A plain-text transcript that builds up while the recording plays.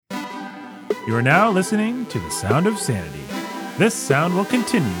You are now listening to the Sound of Sanity. This sound will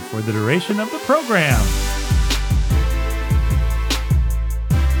continue for the duration of the program.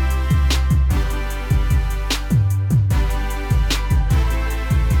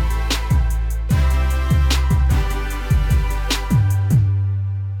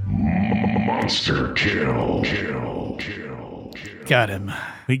 Monster kill. Got him.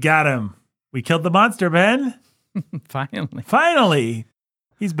 We got him. We killed the monster, Ben. Finally.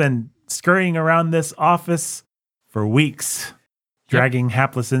 He's been scurrying around this office for weeks, dragging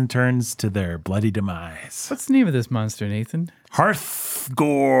hapless interns to their bloody demise. What's the name of this monster, Nathan?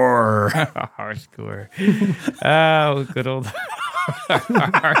 Hearthgore. Hearthgore. Oh, good old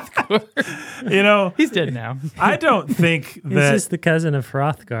Hearthgore. You know, he's dead now. I don't think that... He's just the cousin of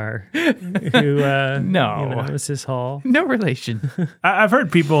Hrothgar, who was his hall. No relation. I've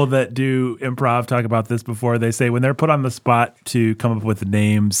heard people that do improv talk about this before. They say when they're put on the spot to come up with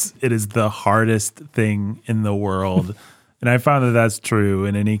names, it is the hardest thing in the world. And I found that that's true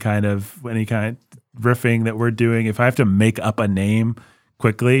in any kind of riffing that we're doing. If I have to make up a name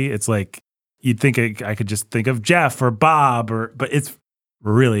quickly, it's like you'd think I could just think of Jeff or Bob, but it's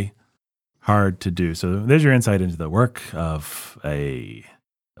really hard to do. So there's your insight into the work of a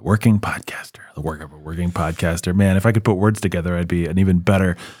working podcaster. The work of a working podcaster. Man, if I could put words together, I'd be an even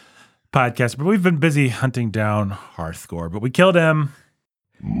better podcaster. But we've been busy hunting down Hearthgore, but we killed him.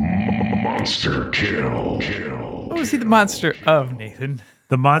 Monster kill. What was he the monster of, Nathan?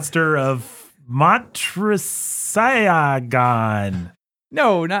 The monster of Montresayagon.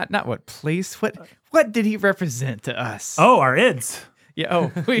 No, not what place. What did he represent to us? Oh, our ids. Yeah.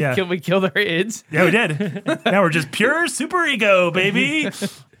 Oh, we killed our ids. Yeah, we did. Now we're just pure super ego, baby.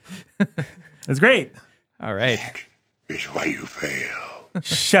 That's great. All right. That is why you fail.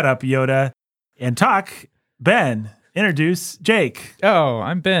 Shut up, Yoda. And talk, Ben. Introduce Jake. Oh,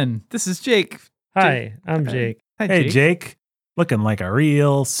 I'm Ben. This is Jake. Hi, I'm Jake. Hi, Hey, Jake. Looking like a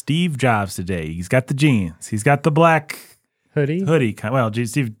real Steve Jobs today. He's got the jeans. He's got the black hoodie. Well,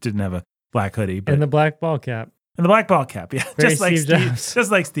 Steve didn't have a black hoodie, but And the black ball cap. And the black ball cap, yeah. Very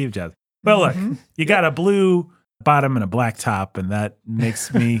Just like Steve Jobs. Well, look, you got a blue bottom and a black top, and that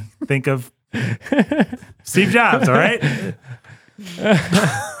makes me think of Steve Jobs, all right?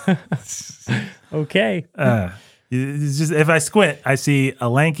 Okay. It's just, if I squint, I see a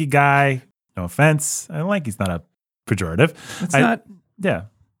lanky guy. No offense. Lanky's not a pejorative. It's not. Yeah.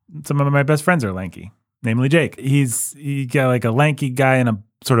 Some of my best friends are lanky, namely Jake. He got like a lanky guy in a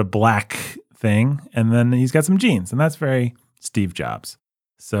sort of black thing, and then he's got some jeans, and that's very Steve Jobs.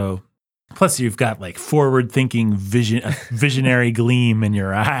 So, plus you've got like forward-thinking visionary gleam in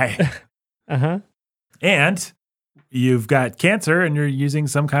your eye. Uh-huh. And you've got cancer, and you're using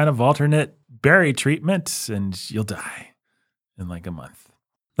some kind of alternate berry treatment, and you'll die in like a month.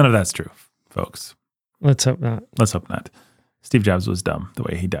 None of that's true, folks. Let's hope not. Let's hope not. Steve Jobs was dumb the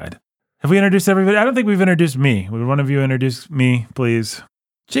way he died. Have we introduced everybody? I don't think we've introduced me. Would one of you introduce me, please?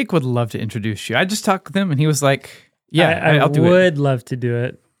 Jake would love to introduce you. I just talked with him, and he was like, yeah, I'll do it. I would love to do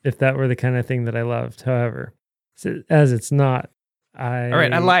it if that were the kind of thing that I loved. However, as it's not, All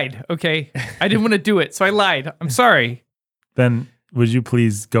right, I lied. Okay. I didn't want to do it, so I lied. I'm sorry. Then would you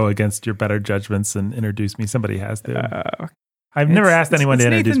please go against your better judgments and introduce me? Somebody has to. I've never asked anyone to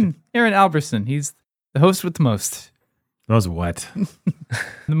introduce Nathan me. Aaron Alberson. He's the host with the most. Knows what?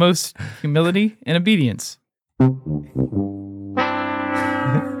 The most humility and obedience.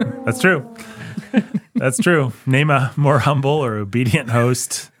 That's true. That's true. Name a more humble or obedient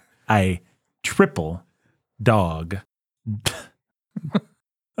host. I triple dog.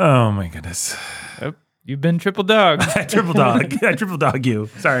 Oh my goodness. Oh, you've been triple dog. I triple dog you.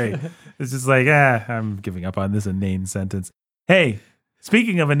 Sorry. It's just like, I'm giving up on this inane sentence. Hey,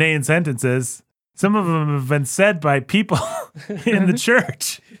 speaking of inane sentences, some of them have been said by people in the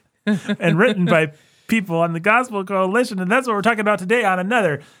church and written by people on the Gospel Coalition. And that's what we're talking about today on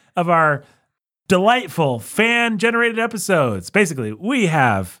another of our delightful fan-generated episodes. Basically, we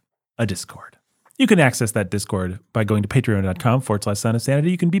have a Discord. You can access that Discord by going to patreon.com/Sound of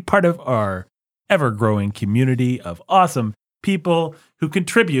Sanity. You can be part of our ever-growing community of awesome people who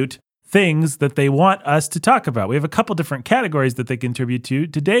contribute things that they want us to talk about. We have a couple different categories that they contribute to.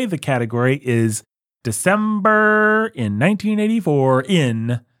 Today, the category is December in 1984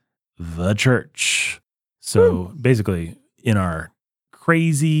 in the church. So basically, in our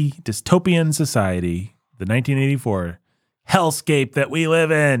crazy dystopian society, the 1984 hellscape that we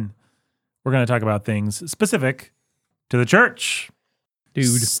live in, we're going to talk about things specific to the church.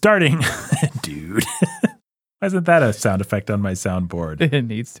 Dude. Starting, dude. Why isn't that a sound effect on my soundboard? It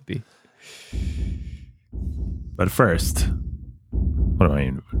needs to be. But first, What do I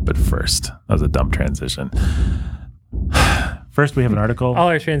mean? But first, that was a dumb transition. First, we have an article. All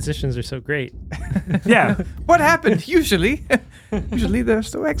our transitions are so great. Yeah. What happened? Usually they're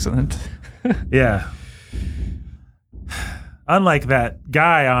so excellent. Yeah. Unlike that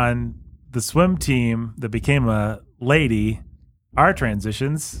guy on the swim team that became a lady, our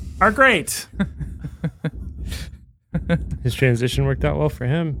transitions are great. His transition worked out well for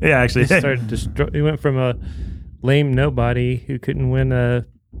him. Yeah, actually. He went from a lame nobody who couldn't win a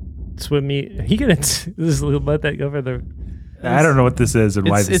swim meet. He couldn't just let that go for the. I don't know what this is and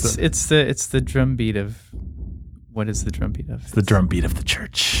why this is. It's the drum beat of. What is the drum beat of? It's the drum beat of the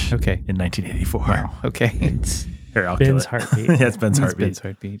church. Okay. In 1984. Wow. Okay. It's Here, I'll kill Ben's it. heartbeat. Yeah, it's Ben's It's heartbeat. Ben's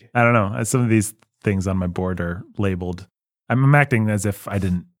heartbeat. I don't know. Some of these things on my board are labeled. I'm acting as if I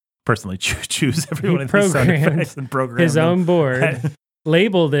didn't personally choose every one of these sound effects and program his them. own board,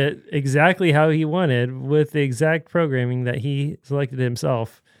 labeled it exactly how he wanted with the exact programming that he selected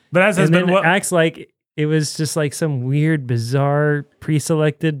himself. But as has And been then what acts like it was just like some weird, bizarre,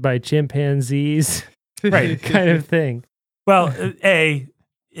 pre-selected by chimpanzees Right. kind of thing. well,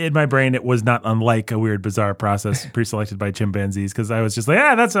 in my brain, it was not unlike a weird, bizarre process pre-selected by chimpanzees because I was just like,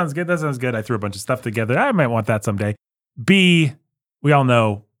 that sounds good. That sounds good. I threw a bunch of stuff together. I might want that someday. B, we all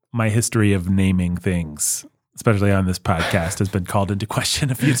know my history of naming things, especially on this podcast, has been called into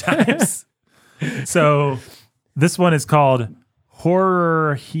question a few times. So this one is called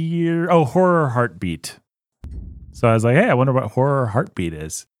Horror Heartbeat. So I was like, hey, I wonder what Horror Heartbeat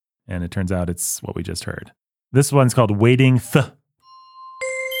is. And it turns out it's what we just heard. This one's called Waiting Th.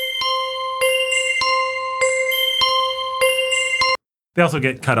 They also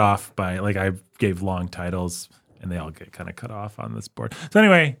get cut off by, like, I gave long titles and they all get kind of cut off on this board. So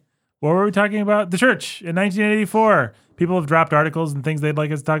anyway, what were we talking about? The church in 1984. People have dropped articles and things they'd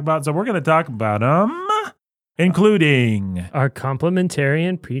like us to talk about. So we're going to talk about them, including... Are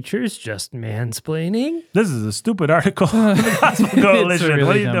complementarian preachers just mansplaining? This is a stupid article from the Gospel Coalition. really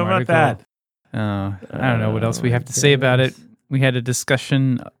What do you dumb know about article. that? I don't know what else we have to say about it. We had a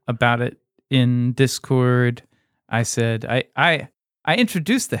discussion about it in Discord. I said, I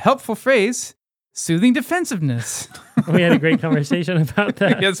introduced the helpful phrase, soothing defensiveness. We had a great conversation about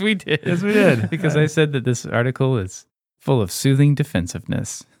that. Yes, we did. Yes, we did. Because I said that this article is full of soothing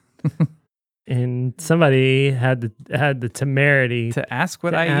defensiveness. And somebody had the temerity To ask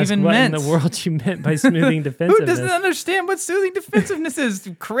what to I ask even what meant. in the world you meant by smoothing defensiveness. Who doesn't understand what soothing defensiveness is,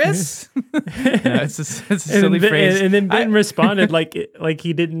 Chris? No, it's a silly phrase. And then Ben responded like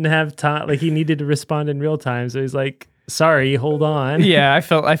he didn't have time, like he needed to respond in real time. So he's like, "Sorry, hold on." Yeah, I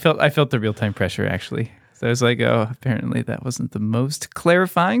felt the real time pressure actually. So I was like, oh, apparently that wasn't the most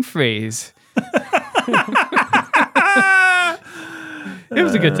clarifying phrase. It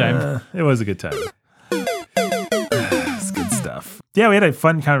was a good time. It was a good time. It's good stuff. Yeah, we had a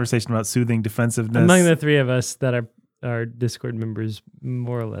fun conversation about soothing defensiveness. Among the three of us that our Discord members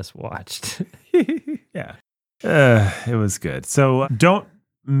more or less watched. Yeah. It was good. So don't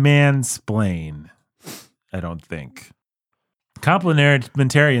mansplain, I don't think.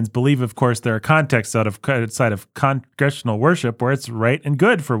 Complementarians believe, of course, there are contexts outside of congregational worship where it's right and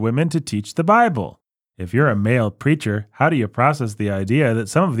good for women to teach the Bible. If you're a male preacher, how do you process the idea that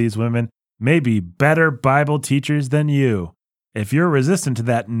some of these women may be better Bible teachers than you? If you're resistant to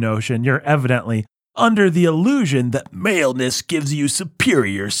that notion, you're evidently under the illusion that maleness gives you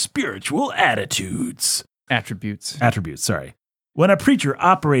superior spiritual attitudes. Attributes. Sorry. When a preacher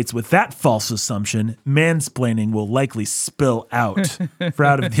operates with that false assumption, mansplaining will likely spill out. For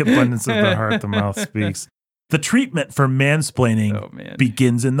out of the abundance of the heart, the mouth speaks. The treatment for mansplaining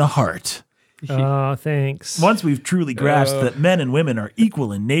begins in the heart. Oh, thanks. Once we've truly grasped that men and women are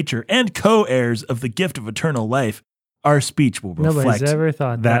equal in nature and co-heirs of the gift of eternal life, our speech will reflect Nobody's ever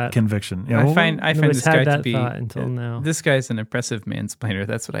thought that conviction. You know? I find Nobody's this guy had that to be thought until now. This guy's an oppressive mansplainer.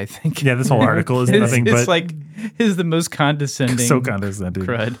 That's what I think. Yeah, this whole article is nothing it's but like is the most condescending. so condescending.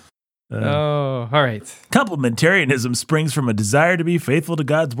 Crud. All right. Complementarianism springs from a desire to be faithful to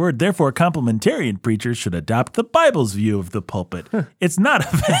God's word. Therefore, complementarian preachers should adopt the Bible's view of the pulpit. It's not a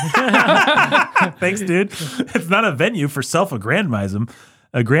thanks, dude. It's not a venue for self-aggrandizing.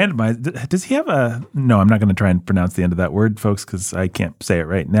 Does he have a? No, I'm not going to try and pronounce the end of that word, folks, because I can't say it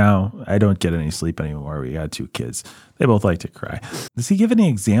right now. I don't get any sleep anymore. We got 2 kids. They both like to cry. Does he give any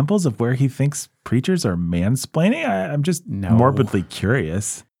examples of where he thinks preachers are mansplaining? I'm just morbidly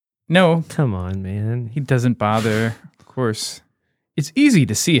curious. No, Come on, man. he doesn't bother. Of course. It's easy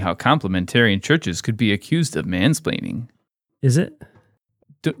to see how complementarian churches could be accused of mansplaining. Is it?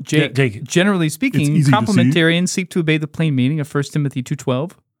 Jake, generally it's speaking, easy to see. complementarians seek to obey the plain meaning of 1 Timothy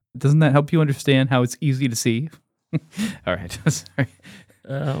 2:12. Doesn't that help you understand how it's easy to see? All right. Sorry.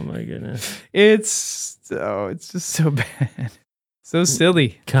 Oh my goodness. It's just so bad. So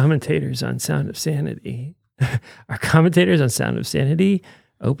silly. Commentators on Sound of Sanity. Are commentators on Sound of Sanity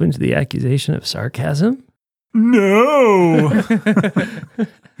open to the accusation of sarcasm? No.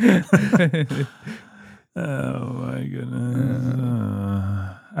 Oh my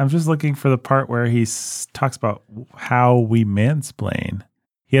goodness. I'm just looking for the part where he talks about how we mansplain.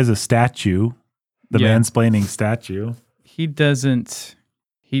 He has a statue, the mansplaining statue. He doesn't.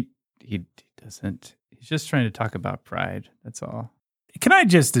 He doesn't. He's just trying to talk about pride. That's all. Can I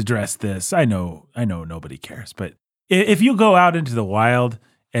just address this? I know nobody cares, but if you go out into the wild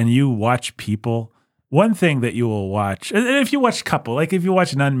and you watch people, one thing that you will watch, and if you watch couple, like if you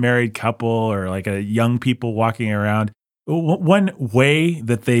watch an unmarried couple or like a young people walking around, one way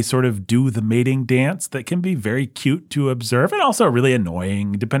that they sort of do the mating dance that can be very cute to observe and also really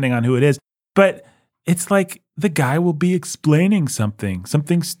annoying depending on who it is. But it's like the guy will be explaining something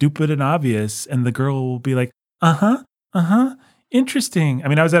stupid and obvious, and the girl will be like, interesting. I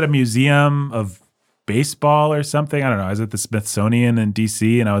mean, I was at a museum of baseball or something. I don't know. I was at the Smithsonian in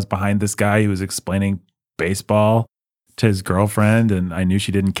DC, and I was behind this guy who was explaining baseball to his girlfriend, and I knew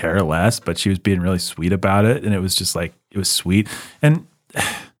she didn't care less, but she was being really sweet about it, and it was just like, it was sweet. And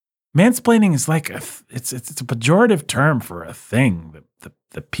mansplaining is like it's a pejorative term for a thing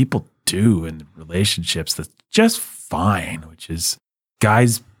that people do in relationships that's just fine, which is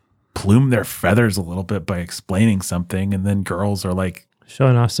guys plume their feathers a little bit by explaining something, and then girls are like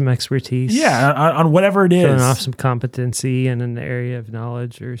showing off some expertise. Yeah, on whatever it is. Showing off some competency in an area of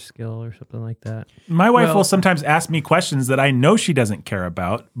knowledge or skill or something like that. My wife will sometimes ask me questions that I know she doesn't care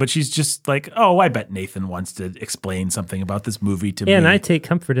about, but she's just like, oh, I bet Nathan wants to explain something about this movie to me. And I take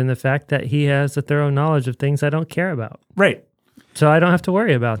comfort in the fact that he has a thorough knowledge of things I don't care about. Right. So I don't have to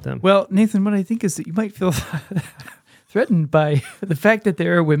worry about them. Well, Nathan, what I think is that you might feel threatened by the fact that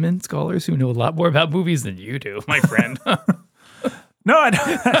there are women scholars who know a lot more about movies than you do, my friend. No,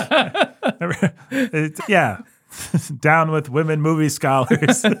 I don't. Yeah. Down with women movie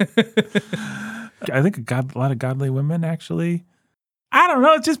scholars. I think a lot of godly women, actually. I don't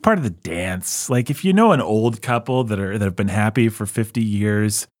know. It's just part of the dance. Like if you know an old couple that have been happy for 50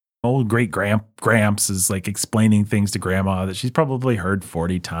 years, old great Gramps is like explaining things to grandma that she's probably heard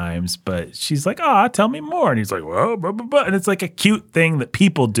 40 times, but she's like, oh, tell me more. And he's like, well, blah, blah, blah. And it's like a cute thing that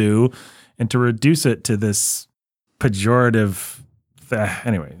people do. And to reduce it to this pejorative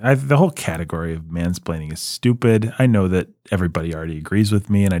anyway, the whole category of mansplaining is stupid. I know that everybody already agrees with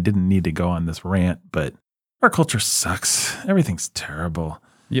me, and I didn't need to go on this rant, but our culture sucks. Everything's terrible.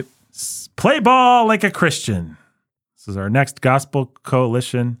 Yep. Play ball like a Christian. This is our next Gospel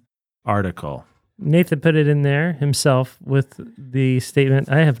Coalition article. Nathan put it in there himself with the statement,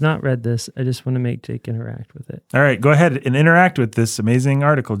 I have not read this. I just want to make Jake interact with it. All right, go ahead and interact with this amazing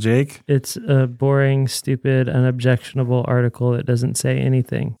article, Jake. It's a boring, stupid, unobjectionable article that doesn't say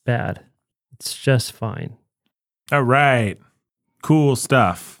anything bad. It's just fine. All right. Cool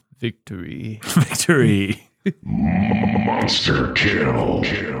stuff. Victory. Victory. Monster kill.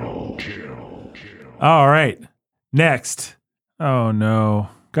 All right. Next. Oh, no.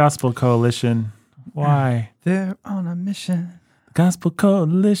 Gospel Coalition. Why? They're on a mission. Gospel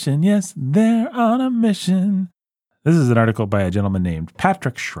Coalition, yes, they're on a mission. This is an article by a gentleman named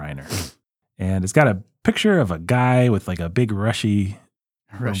Patrick Schreiner. And it's got a picture of a guy with like a big rushy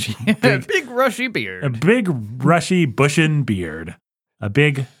big rushy beard. A big rushy bushin beard. A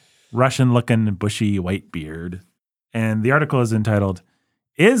big Russian-looking bushy white beard. And the article is entitled,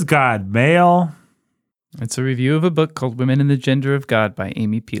 Is God Male? It's a review of a book called Women and the Gender of God by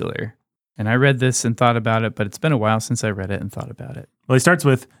Amy Peeler. And I read this and thought about it, but it's been a while since I read it and thought about it. Well, he starts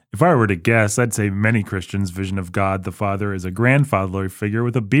with, if I were to guess, I'd say many Christians' vision of God the Father is a grandfatherly figure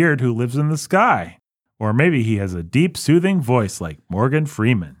with a beard who lives in the sky. Or maybe he has a deep, soothing voice like Morgan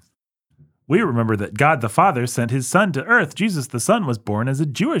Freeman. We remember that God the Father sent his son to earth. Jesus the Son was born as a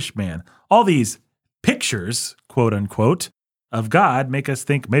Jewish man. All these pictures, quote unquote, of God make us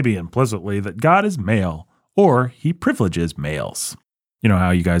think maybe implicitly that God is male or he privileges males. You know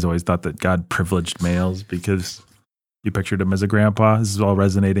how you guys always thought that God privileged males because you pictured him as a grandpa? This is all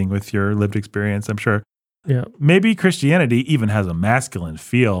resonating with your lived experience, I'm sure. Yeah. Maybe Christianity even has a masculine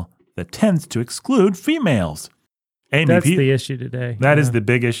feel that tends to exclude females. That's the issue today. That is the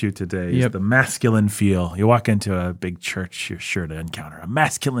big issue today, is Yep. the masculine feel. You walk into a big church, you're sure to encounter a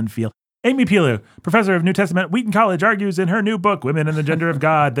masculine feel. Amy Peeler, professor of New Testament at Wheaton College, argues in her new book, Women and the Gender of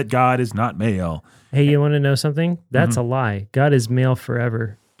God, that God is not male. Hey, you want to know something? That's a lie. God is male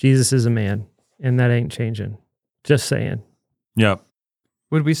forever. Jesus is a man, and that ain't changing. Just saying. Yep.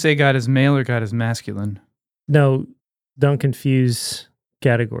 Would we say God is male or God is masculine? No, don't confuse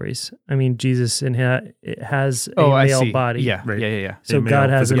categories. I mean, Jesus it has a I male see. body. Yeah, Right. yeah. So A male God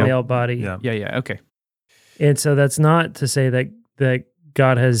has physical- a male body. Yeah. Okay. And so that's not to say that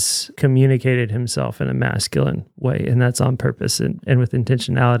God has communicated himself in a masculine way, and that's on purpose and with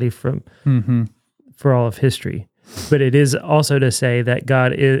intentionality Mm-hmm. for all of history. But it is also to say that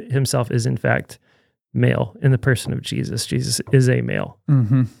God himself is in fact male in the person of Jesus. Jesus is a male.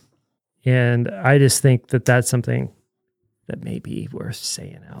 Mm-hmm. And I just think that that's something that may be worth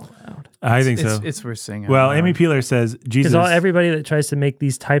saying out loud. I think so. It's worth saying. Well, out loud. Amy Peeler says Jesus. Because everybody that tries to make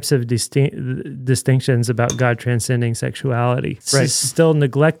these types of distinctions about God transcending sexuality still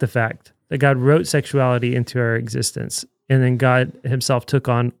neglect the fact that God wrote sexuality into our existence. And then God himself took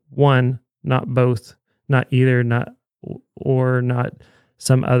on one, not both, not either, not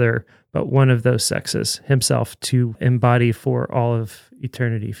some other, but one of those sexes himself to embody for all of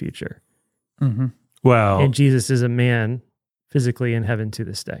eternity future. Mm-hmm. Well, And Jesus is a man physically in heaven to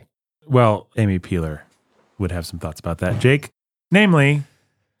this day. Well, Amy Peeler would have some thoughts about that, Jake. Namely,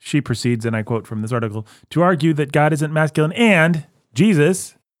 she proceeds, and I quote from this article, to argue that God isn't masculine and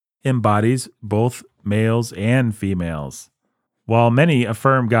Jesus embodies both males and females. While many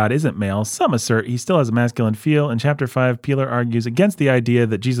affirm God isn't male, some assert he still has a masculine feel. In Chapter 5, Peeler argues against the idea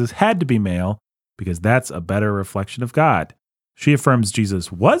that Jesus had to be male because that's a better reflection of God. She affirms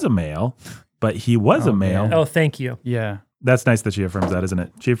Jesus was a male, but he was a male. man. Oh, thank you. Yeah. That's nice that she affirms that, isn't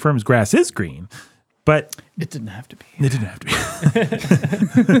it? She affirms grass is green, but It didn't have to be. it didn't have to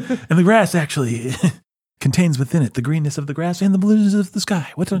be. And the grass actually contains within it the greenness of the grass and the blueness of the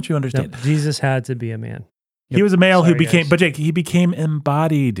sky. What don't you No, understand? Jesus had to be a man. He was a male who Sorry, became, guys. but Jake, he became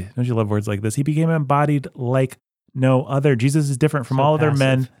embodied. Don't you love words like this? He became embodied like no other. Jesus is different from So all other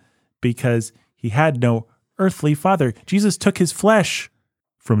men passive. because he had no earthly father. Jesus took his flesh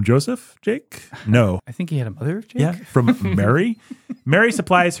from Joseph, Jake? No. I think he had a mother, Jake. Yeah, from Mary. Mary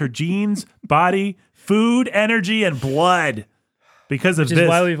supplies her genes, body, food, energy, and blood. Because of Which is this,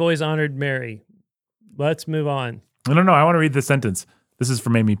 why we've always honored Mary. Let's move on. I don't know. I want to read this sentence. This is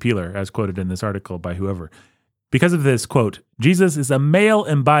from Amy Peeler, as quoted in this article by whoever. Because of this, quote, Jesus is a male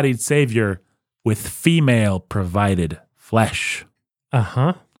embodied savior with female provided flesh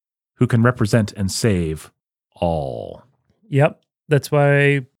Uh-huh. who can represent and save all. Yep. That's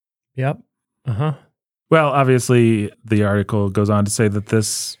why, yep. Uh-huh. Well, obviously, the article goes on to say that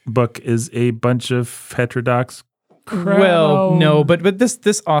this book is a bunch of heterodox crap. Well, no, but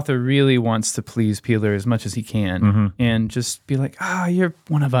this author really wants to please Peeler as much as he can Mhm. and just be like, you're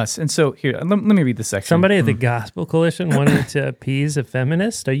one of us. And so here, let me read this section. Somebody at the Gospel Coalition wanted to appease a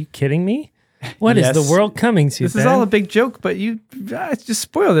feminist? Are you kidding me? What is Yes. the world coming to, This is all a big joke, but you just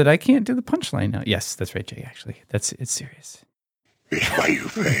spoiled it. I can't do the punchline now. Yes, that's right, Jay, actually. It's serious. It's why you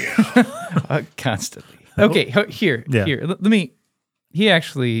fail. Constantly. Okay, here. Let me. He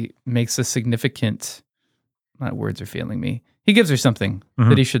actually makes a significant. My words are failing me. He gives her something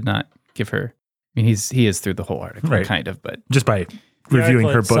that he should not give her. I mean, he is through the whole article, Right. kind of, but Just by reviewing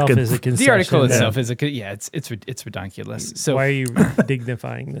her book. And, The the article itself is it's ridiculous. So why are you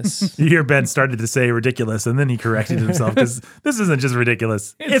dignifying this? you hear Ben started to say ridiculous, and then he corrected himself because this isn't just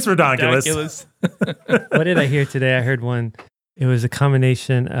ridiculous. It's ridiculous. ridiculous. What did I hear today? I heard one. It was a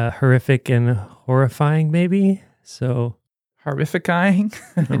combination horrific and horrifying, maybe. So, Horrificing.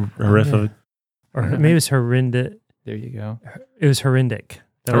 Horrific. or maybe it was horrendous. There you go. It was horrendic.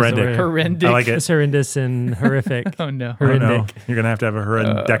 That was the Horrendic. word. Horrendous. I like It's it. horrendous and horrific. Oh no. Oh, no. Horrendic. You're going to have a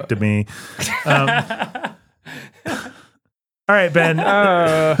horrendectomy. All right, Ben.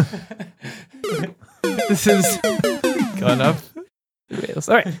 This is gone up the rails.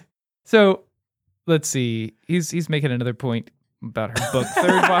 All right. So let's see. He's making another point about her book.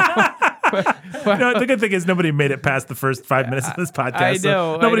 Third one. No, the good thing is nobody made it past the first 5 minutes of this podcast. I so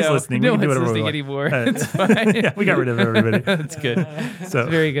know. nobody's I know. listening. No we can do one's whatever we listening want. anymore. It's fine. Yeah, we got rid of everybody. That's good. So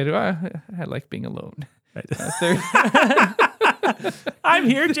Very good. Well, I like being alone. right. Third. I'm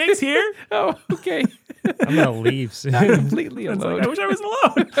here. Jake's here. Oh, okay. I'm going to leave soon. Not completely It's alone. like, I wish I was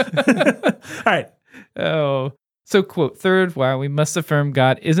alone. All right. Oh. So, quote, third, while we must affirm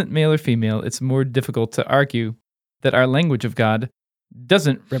God isn't male or female, it's more difficult to argue that our language of God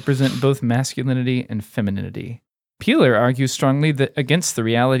doesn't represent both masculinity and femininity. Peeler argues strongly that against the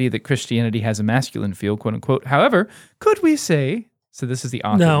reality that Christianity has a masculine feel, quote unquote. However, could we say, so this is the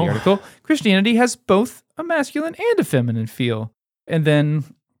author No. of the article, Christianity has both a masculine and a feminine feel. And then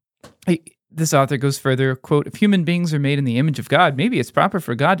this author goes further, quote, if human beings are made in the image of God, maybe it's proper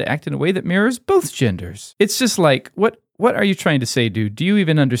for God to act in a way that mirrors both genders. It's just like, what are you trying to say, dude? Do you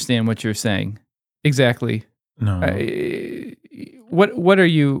even understand what you're saying? Exactly. No. What are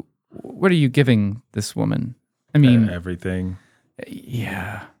you what are you giving this woman? I mean, everything.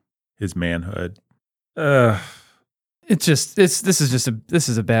 Yeah. His manhood. This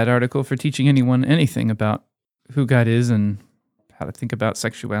is a bad article for teaching anyone anything about who God is and how to think about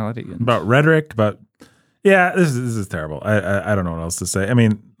sexuality and about rhetoric, this is terrible. I don't know what else to say. I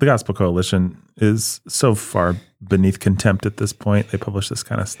mean, the Gospel Coalition is so far beneath contempt at this point. They publish this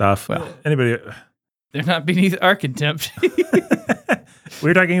kind of stuff. Well, they're not beneath our contempt.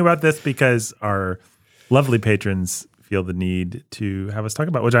 We're talking about this because our lovely patrons feel the need to have us talk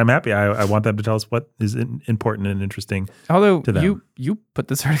about, which I'm happy. I want them to tell us what is important and interesting. Although to them. you put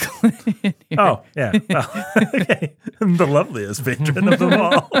this article in here. Oh, yeah. Well, okay. I'm the loveliest patron of them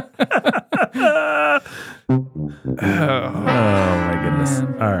all. Oh my goodness.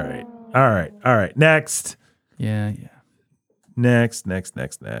 Man. All right. Next. Yeah. Next.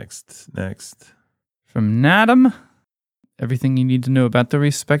 From Nadam, everything you need to know about the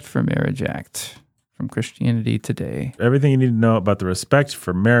Respect for Marriage Act from Christianity Today. Everything you need to know about the Respect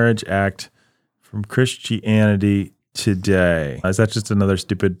for Marriage Act from Christianity Today. Is that just another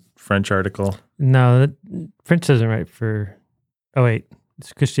stupid French article? No, French doesn't write for... Oh, wait.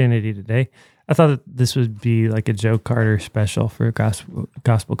 It's Christianity Today. I thought that this would be like a Joe Carter special for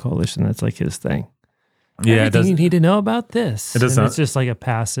Gospel Coalition. That's like his thing. Yeah, everything you need to know about this. It does and not. It's just like a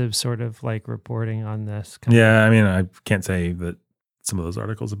passive sort of like reporting on this. Yeah, I mean, I can't say that some of those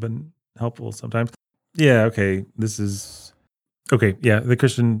articles have been helpful sometimes. Yeah, okay. The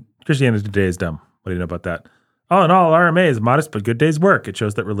Christianity Today is dumb. What do you know about that? All in all, RMA is a modest but good day's work. It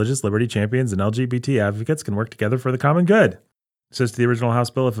shows that religious liberty champions and LGBT advocates can work together for the common good. It says to the original House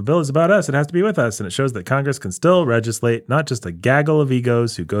bill, if a bill is about us, it has to be with us. And it shows that Congress can still legislate, not just a gaggle of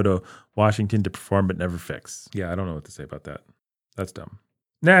egos who go to Washington to perform but never fix. Yeah, I don't know what to say about that. That's dumb.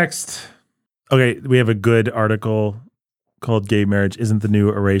 Next. Okay, we have a good article called Gay Marriage Isn't the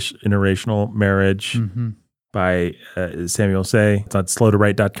New Interracial Marriage by Samuel Say. It's on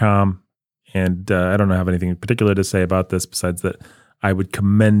slowtowrite.com. And I don't have anything in particular to say about this besides that I would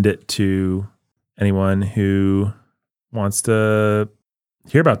commend it to anyone who wants to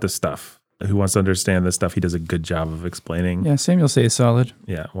hear about this stuff, who wants to understand this stuff. He does a good job of explaining. Yeah, Samuel Say is solid.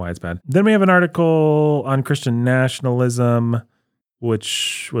 Yeah, why it's bad. Then we have an article on Christian nationalism,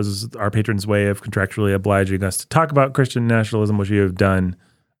 which was our patron's way of contractually obliging us to talk about Christian nationalism, which we have done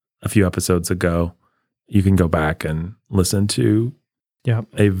a few episodes ago. You can go back and listen to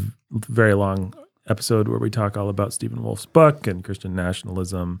a very long episode where we talk all about Stephen Wolf's book and Christian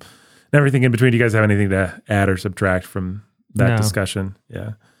nationalism and everything in between. Do you guys have anything to add or subtract from that discussion?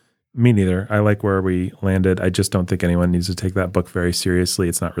 Yeah. Me neither. I like where we landed. I just don't think anyone needs to take that book very seriously.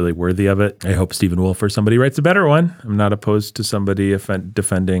 It's not really worthy of it. I hope Stephen Wolf or somebody writes a better one. I'm not opposed to somebody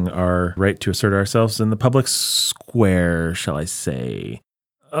defending our right to assert ourselves in the public square, shall I say.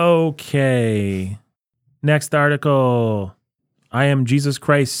 Okay. Next article. I Am Jesus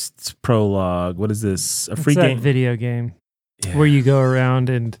Christ's prologue. What is this? A free game? Video game where you go around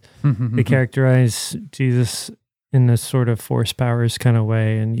and they characterize Jesus in this sort of force powers kind of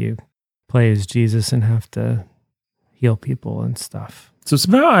way, and you play as Jesus and have to heal people and stuff. So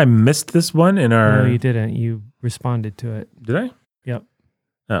somehow I missed this one in our... No, you didn't. You responded to it. Did I? Yep.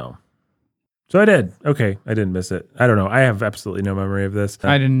 Oh. So I did. Okay. I didn't miss it. I don't know. I have absolutely no memory of this.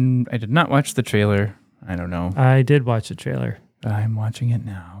 I did not watch the trailer. I don't know. I did watch the trailer. I'm watching it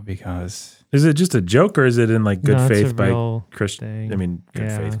now because... Is it just a joke or is it in like good faith by Christian? Thing. I mean,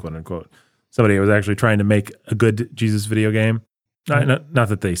 good faith, quote unquote. Somebody was actually trying to make a good Jesus video game. Not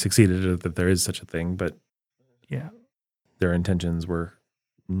that they succeeded or that there is such a thing, but their intentions were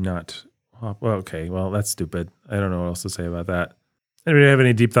not... Well, okay. Well, that's stupid. I don't know what else to say about that. Anybody have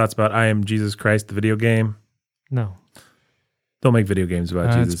any deep thoughts about I Am Jesus Christ, the video game? No. Don't make video games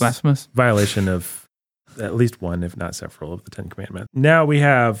about Jesus. It's blasphemous. Violation of at least one, if not several, of the 10 Commandments. Now we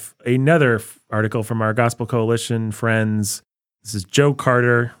have another article from our Gospel Coalition friends. This is Joe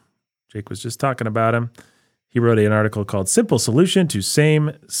Carter. Jake was just talking about him. He wrote an article called Simple Solution to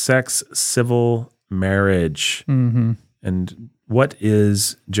Same-Sex Civil Marriage. Mm-hmm. And what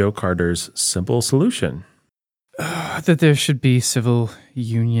is Joe Carter's simple solution? That there should be civil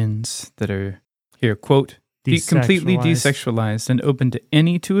unions that are, here, quote, completely desexualized and open to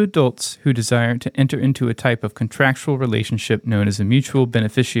any two adults who desire to enter into a type of contractual relationship known as a mutual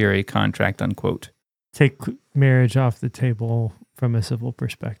beneficiary contract, unquote. Take marriage off the table from a civil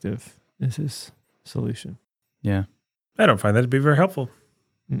perspective is his solution. Yeah. I don't find that to be very helpful.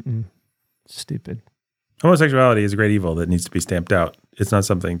 Stupid. Homosexuality is a great evil that needs to be stamped out. It's not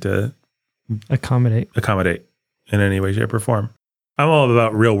something to accommodate in any way, shape, or form. I'm all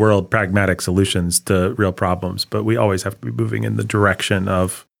about real world pragmatic solutions to real problems, but we always have to be moving in the direction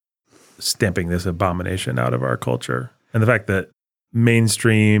of stamping this abomination out of our culture. And the fact that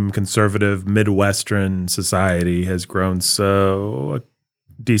mainstream conservative Midwestern society has grown so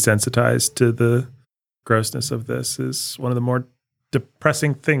desensitized to the grossness of this is one of the more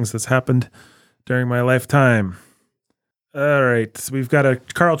depressing things that's happened during my lifetime. All right, we've got a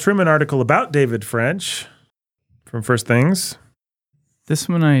Carl Trueman article about David French from First Things. This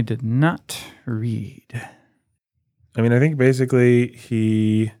one I did not read. I mean, I think basically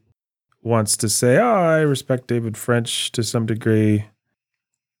he wants to say, I respect David French to some degree,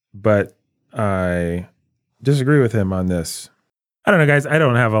 but I disagree with him on this. I don't know, guys. I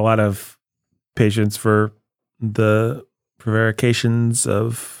don't have a lot of patience for the prevarications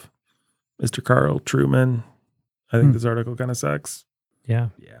of Mr. Carl Trueman. I think this article kind of sucks. Yeah.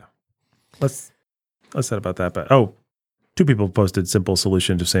 Let's set about that. But two people posted simple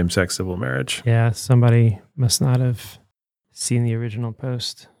solution to same-sex civil marriage. Yeah, somebody must not have seen the original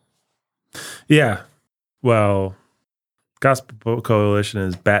post. Yeah. Well, Gospel Coalition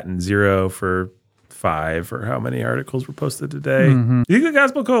is batting 0 for 5 or how many articles were posted today. Mm-hmm. Do you think the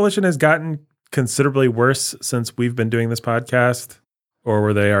Gospel Coalition has gotten considerably worse since we've been doing this podcast? Or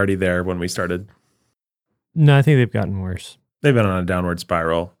were they already there when we started? No, I think they've gotten worse. They've been on a downward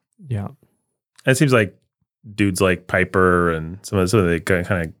spiral. Yeah. It seems like dudes like Piper and some of the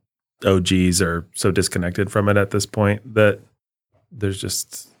kind of OGs are so disconnected from it at this point that there's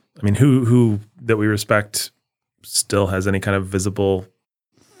just, I mean, who that we respect still has any kind of visible,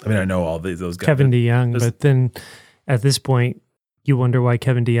 I mean, I know all those guys. Kevin DeYoung, but then at this point, you wonder why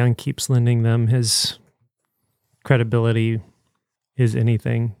Kevin DeYoung keeps lending them his credibility is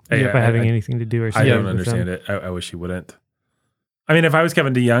anything by having anything to do or I something. don't understand it. I wish he wouldn't. I mean, if I was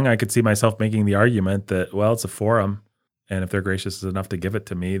Kevin DeYoung, I could see myself making the argument that, well, it's a forum, and if they're gracious enough to give it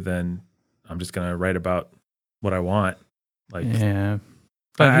to me, then I'm just going to write about what I want. Like, yeah,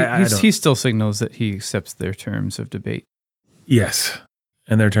 but he still signals that he accepts their terms of debate. Yes,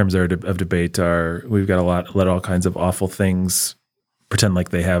 and their terms of debate are, we've got let all kinds of awful things pretend like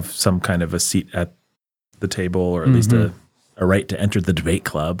they have some kind of a seat at the table, or at least a right to enter the debate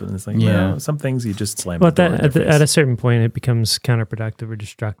club. And it's like, no, some things you just slam. But at a certain point, it becomes counterproductive or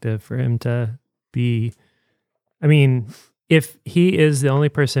destructive for him to be. I mean, if he is the only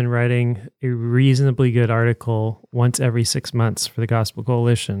person writing a reasonably good article once every 6 months for the Gospel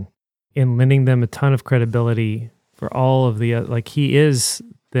Coalition and lending them a ton of credibility for all of the, like he is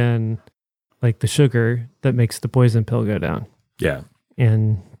then like the sugar that makes the poison pill go down. Yeah.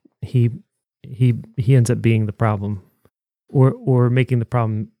 And he ends up being the problem. Or making the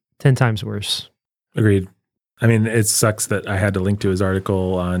problem 10 times worse. Agreed. I mean, it sucks that I had to link to his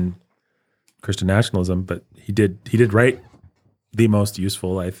article on Christian nationalism, but he did write the most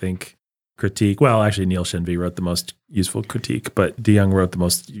useful, I think, critique. Well, actually, Neil Shinvey wrote the most useful critique, but DeYoung wrote the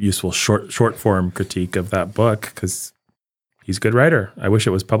most useful short form critique of that book because he's a good writer. I wish it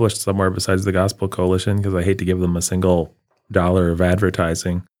was published somewhere besides the Gospel Coalition because I hate to give them a single dollar of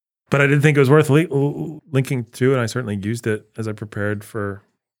advertising. But I did think it was worth linking to, and I certainly used it as I prepared for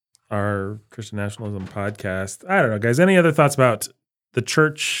our Christian nationalism podcast. I don't know, guys. Any other thoughts about the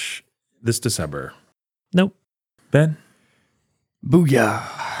church this December? Nope. Ben? Booyah.